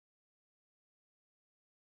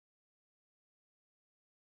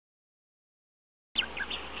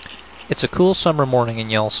It's a cool summer morning in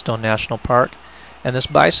Yellowstone National Park, and this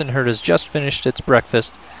bison herd has just finished its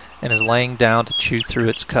breakfast and is laying down to chew through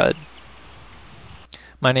its cud.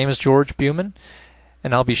 My name is George Bumann,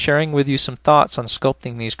 and I'll be sharing with you some thoughts on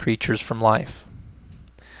sculpting these creatures from life.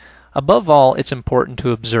 Above all, it's important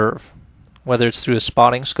to observe, whether it's through a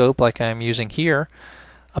spotting scope like I am using here,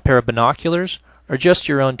 a pair of binoculars, or just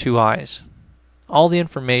your own two eyes. All the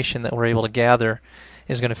information that we're able to gather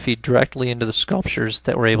is going to feed directly into the sculptures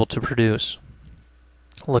that we're able to produce.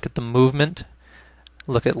 Look at the movement,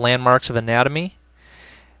 look at landmarks of anatomy,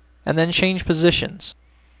 and then change positions.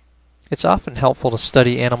 It's often helpful to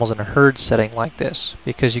study animals in a herd setting like this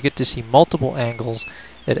because you get to see multiple angles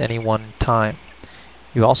at any one time.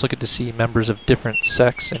 You also get to see members of different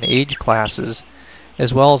sex and age classes,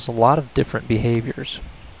 as well as a lot of different behaviors,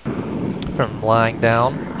 from lying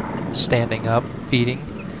down, standing up,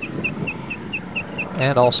 feeding,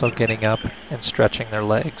 and also getting up and stretching their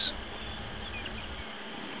legs.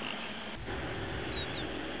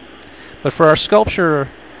 But for our sculpture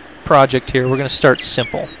project here, we're going to start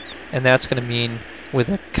simple, and that's going to mean with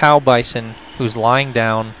a cow bison who's lying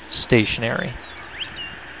down stationary.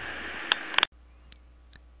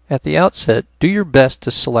 At the outset, do your best to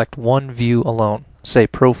select one view alone, say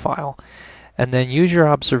profile, and then use your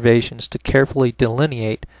observations to carefully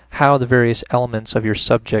delineate how the various elements of your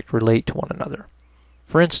subject relate to one another.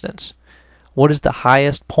 For instance, what is the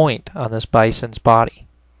highest point on this bison's body?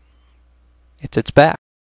 It's its back.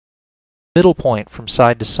 Middle point from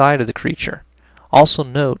side to side of the creature. Also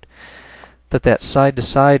note that that side to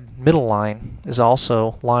side middle line is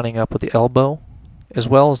also lining up with the elbow, as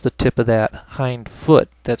well as the tip of that hind foot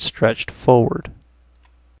that's stretched forward.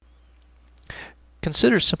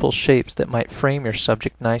 Consider simple shapes that might frame your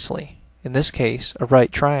subject nicely. In this case, a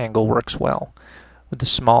right triangle works well, with the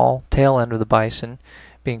small tail end of the bison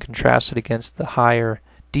being contrasted against the higher,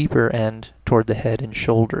 deeper end toward the head and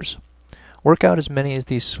shoulders. Work out as many of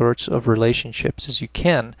these sorts of relationships as you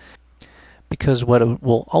can, because what it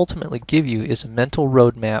will ultimately give you is a mental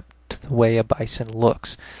roadmap to the way a bison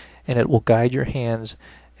looks, and it will guide your hands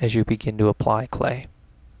as you begin to apply clay.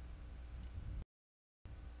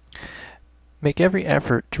 Make every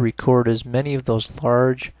effort to record as many of those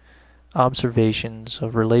large observations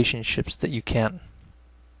of relationships that you can.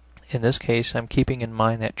 In this case, I'm keeping in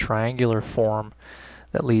mind that triangular form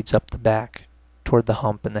that leads up the back toward the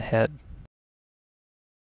hump and the head.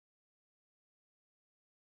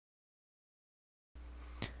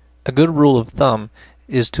 A good rule of thumb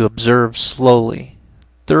is to observe slowly,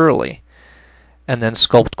 thoroughly, and then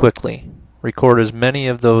sculpt quickly. Record as many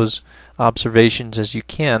of those observations as you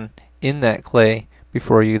can in that clay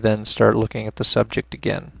before you then start looking at the subject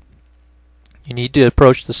again. You need to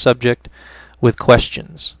approach the subject with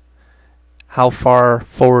questions. How far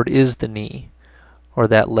forward is the knee, or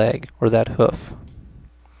that leg, or that hoof?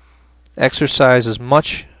 Exercise as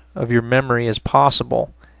much of your memory as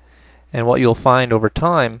possible, and what you'll find over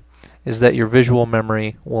time is that your visual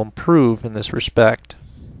memory will improve in this respect.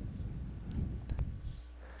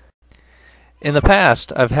 In the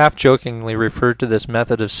past, I've half-jokingly referred to this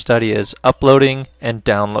method of study as uploading and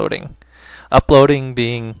downloading. Uploading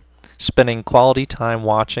being spending quality time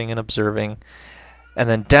watching and observing, and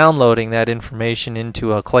then downloading that information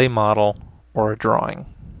into a clay model or a drawing.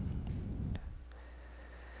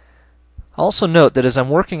 Also note that as I'm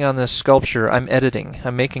working on this sculpture, I'm editing.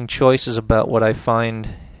 I'm making choices about what I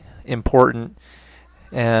find important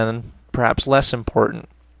and perhaps less important.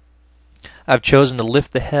 I've chosen to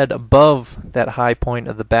lift the head above that high point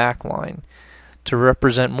of the back line to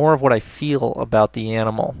represent more of what I feel about the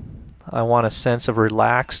animal. I want a sense of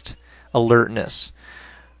relaxed alertness.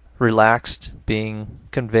 Relaxed being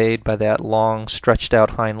conveyed by that long stretched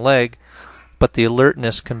out hind leg, but the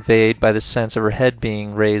alertness conveyed by the sense of her head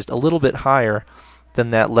being raised a little bit higher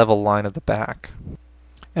than that level line of the back.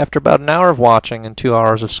 After about an hour of watching and 2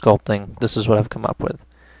 hours of sculpting, this is what I've come up with.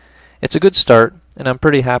 It's a good start, and I'm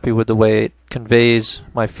pretty happy with the way it conveys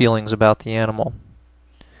my feelings about the animal.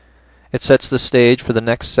 It sets the stage for the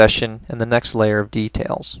next session and the next layer of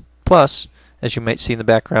details. Plus, as you might see in the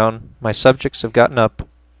background, my subjects have gotten up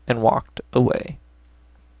and walked away.